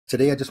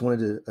Today, I just wanted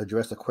to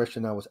address a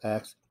question I was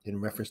asked in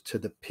reference to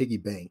the piggy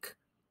bank,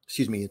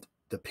 excuse me,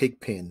 the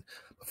PigPen.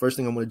 The first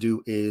thing I'm going to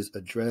do is I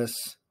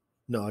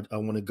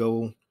want to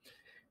go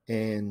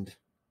and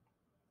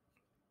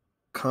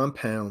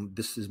compound.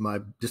 This is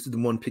the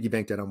one piggy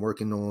bank that I'm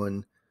working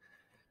on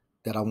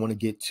that I want to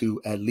get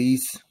to at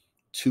least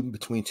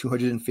between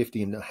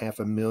 250 and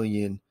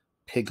 500,000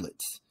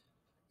 piglets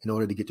in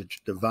order to get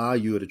the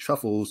value of the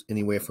truffles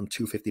anywhere from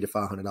 $250 to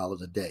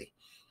 $500 a day.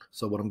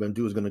 So what I'm going to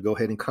do is going to go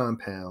ahead and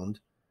compound.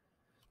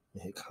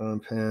 Hit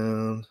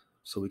compound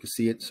so we can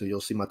see it. So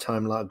you'll see my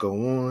time lock go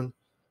on.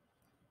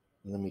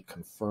 Let me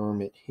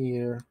confirm it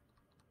here.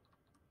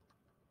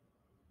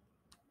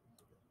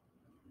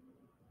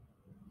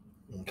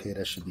 Okay,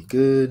 that should be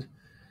good.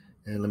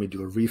 And let me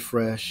do a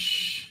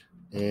refresh.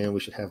 And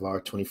we should have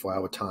our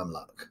 24-hour time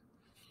lock.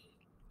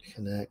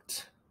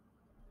 Connect.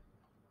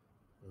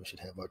 We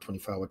should have our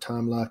 24-hour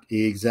time lock.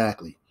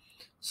 Exactly.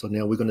 So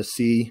now we're going to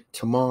see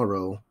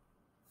tomorrow,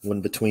 when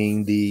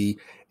between the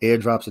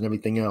airdrops and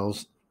everything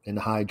else, and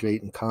the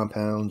hydrate and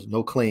compounds,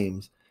 no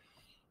claims,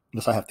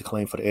 unless I have to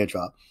claim for the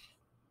airdrop,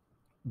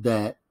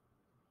 that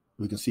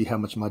we can see how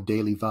much my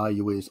daily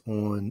value is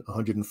on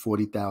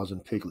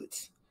 140,000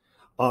 piglets.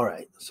 All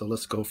right, so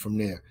let's go from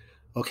there.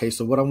 Okay,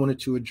 so what I wanted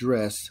to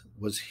address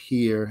was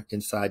here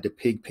inside the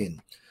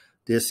PigPen.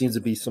 There seems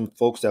to be some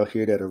folks out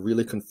here that are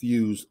really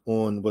confused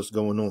on what's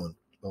going on.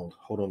 Oh,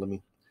 hold on, let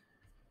me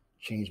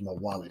change my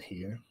wallet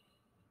here.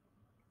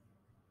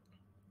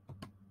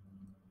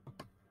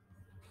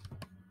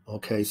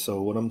 Okay,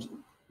 so what I'm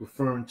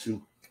referring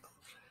to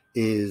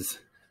is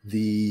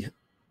the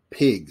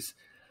pigs.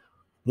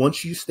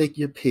 Once you stake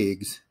your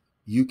pigs,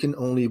 you can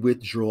only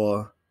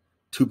withdraw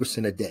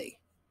 2% a day.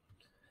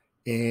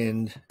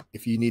 And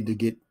if you need to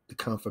get the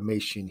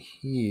confirmation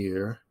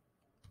here,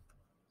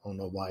 I don't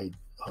know why.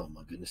 Oh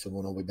my goodness, I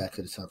went all the way back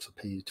to the top. So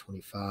page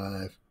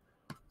 25.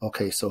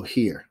 Okay, so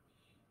here,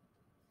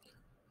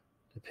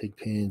 the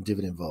PigPen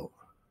dividend vote,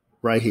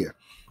 right here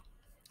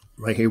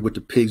with the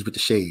pigs with the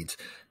shades.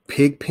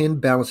 PigPen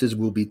balances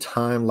will be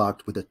time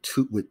locked with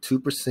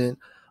 2%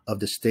 of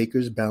the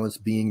staker's balance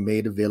being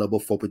made available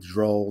for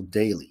withdrawal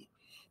daily.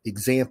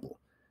 Example,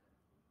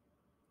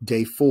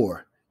 day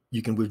 4,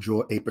 you can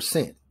withdraw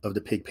 8% of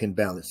the PigPen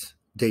balance.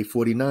 Day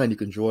 49, you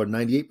can draw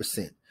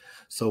 98%.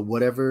 So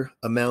whatever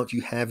amount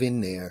you have in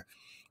there,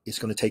 it's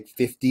going to take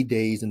 50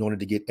 days in order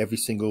to get every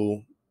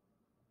single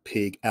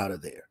pig out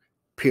of there,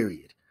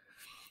 period.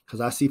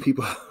 Because I see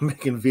people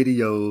making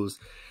videos,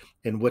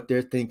 and what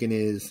they're thinking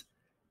is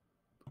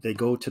they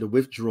go to the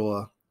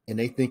withdraw and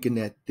they thinking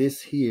that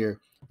this here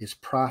is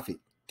profit.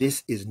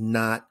 This is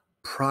not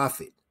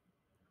profit.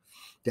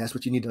 That's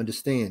what you need to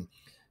understand.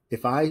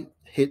 If I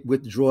hit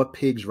withdraw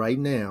pigs right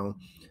now,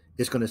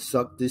 it's going to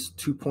suck this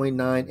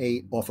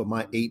 2.98 off of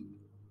my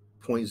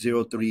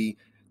 8.03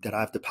 that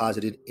I've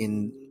deposited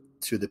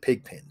into the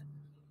PigPen.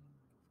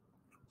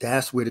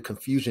 That's where the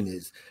confusion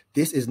is.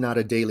 This is not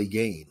a daily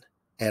gain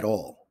at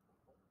all.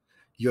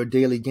 Your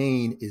daily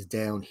gain is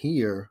down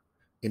here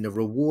in the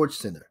reward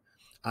center.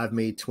 I've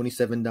made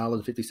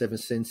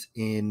 $27.57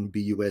 in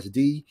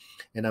BUSD,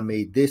 and I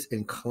made this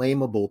in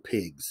claimable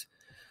pigs.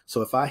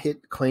 So if I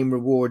hit claim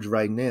rewards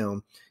right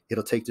now,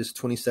 it'll take this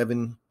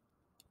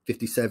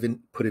 $27.57,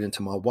 put it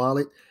into my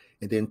wallet,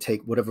 and then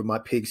take whatever my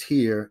pigs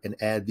here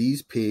and add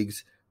these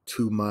pigs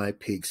to my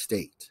pig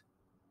state.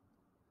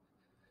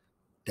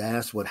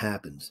 That's what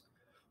happens.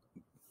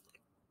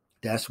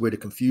 That's where the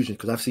confusion,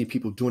 because I've seen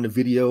people doing the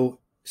video.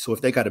 So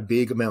if they got a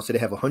big amount, say they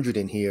have 100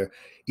 in here,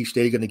 each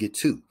day you're going to get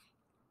 2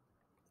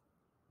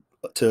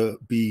 to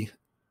be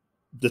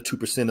the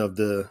 2% of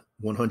the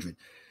 100.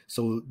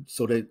 So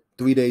that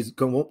 3 days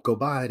won't go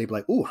by, they'd be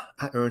like, oh,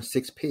 I earned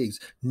 6 pigs.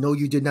 No,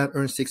 you did not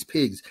earn 6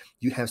 pigs.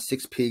 You have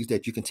 6 pigs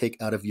that you can take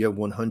out of your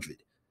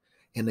 100.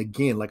 And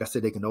again, like I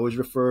said, they can always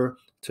refer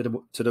to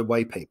the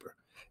white paper.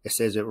 It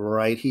says it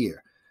right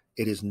here.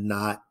 It is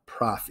not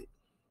profit.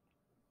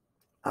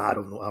 I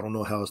don't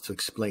know how else to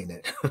explain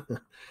that.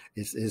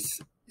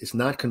 It's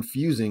not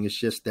confusing. It's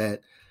just that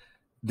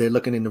they're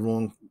looking in the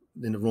wrong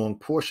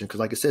portion.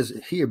 Because like it says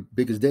here,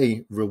 biggest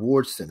day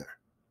reward center.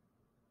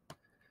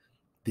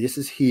 This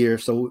is here.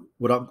 So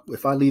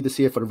if I leave this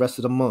here for the rest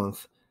of the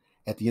month,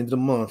 at the end of the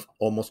month,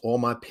 almost all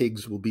my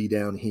pigs will be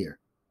down here.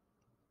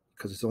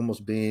 Because it's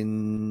almost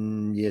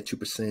been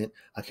 2%.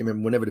 I can't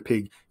remember whenever the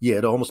pig. Yeah,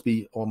 it'll almost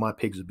be all my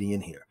pigs will be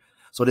in here.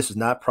 So this is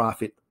not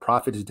profit.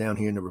 Profit is down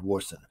here in the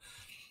reward center.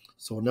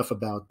 So enough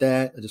about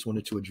that. I just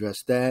wanted to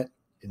address that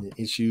and the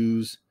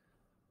issues.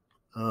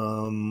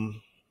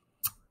 I'm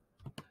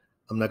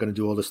not going to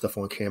do all this stuff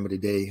on camera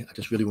today. I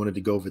just really wanted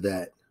to go over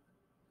that.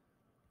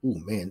 Oh,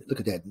 man, look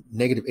at that.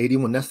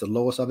 -81. That's the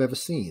lowest I've ever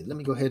seen. Let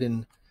me go ahead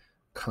and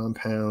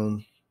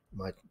compound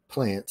my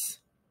plants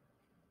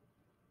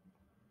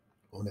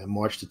on that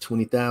March to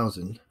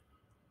 20,000.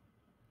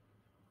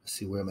 Let's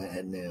see where am I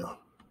at now.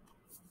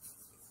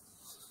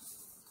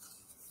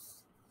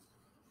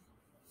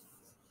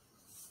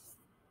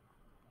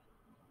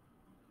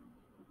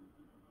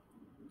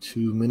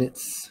 $2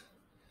 minutes,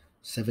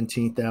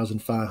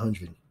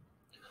 17,500.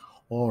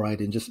 All right,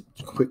 and just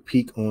a quick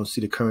peek on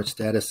see the current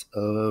status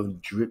of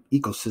drip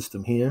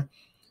ecosystem here.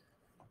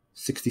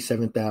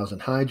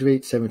 67,000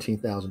 hydrates,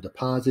 17,000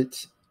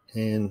 deposits,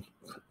 and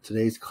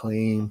today's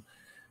claim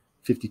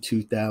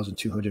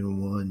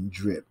 52,201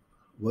 drip.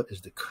 What is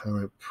the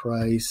current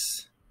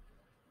price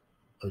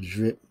of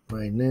drip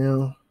right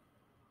now?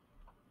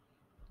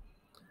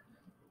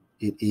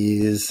 It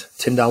is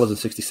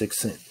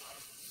 $10.66.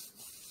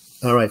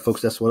 All right,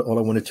 folks, that's all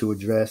I wanted to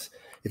address.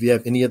 If you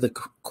have any other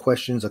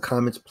questions or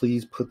comments,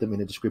 please put them in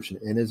the description.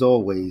 And as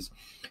always,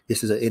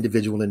 this is an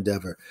individual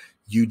endeavor.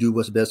 You do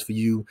what's best for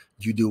you.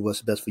 You do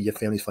what's best for your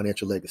family's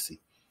financial legacy.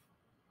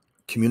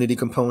 Community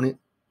component,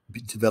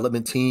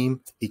 development team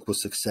equals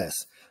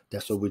success.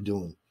 That's what we're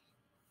doing.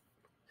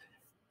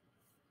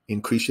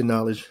 Increase your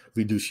knowledge,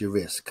 reduce your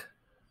risk.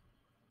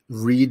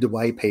 Read the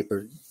white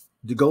paper.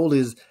 The goal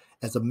is,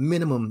 as a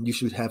minimum, you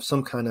should have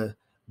some kind of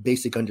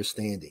basic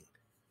understanding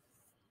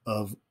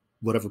of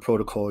whatever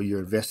protocol you're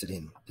invested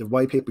in. The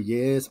white paper,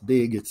 yeah, it's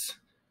big. It's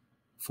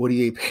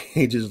 48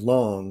 pages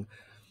long,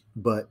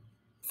 but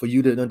for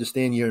you to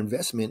understand your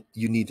investment,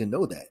 you need to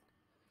know that.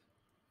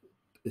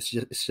 It's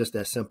just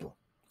that simple,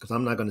 because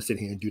I'm not going to sit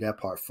here and do that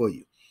part for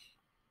you.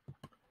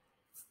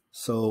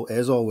 So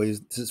as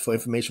always, this is for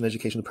information and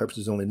educational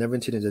purposes only. Never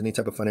intended as any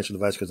type of financial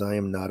advice, because I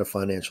am not a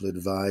financial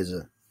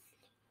advisor.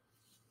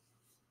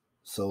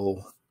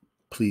 So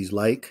please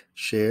like,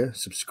 share,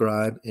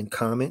 subscribe, and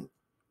comment.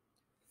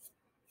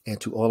 And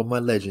to all of my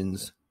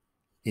legends,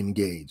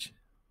 engage.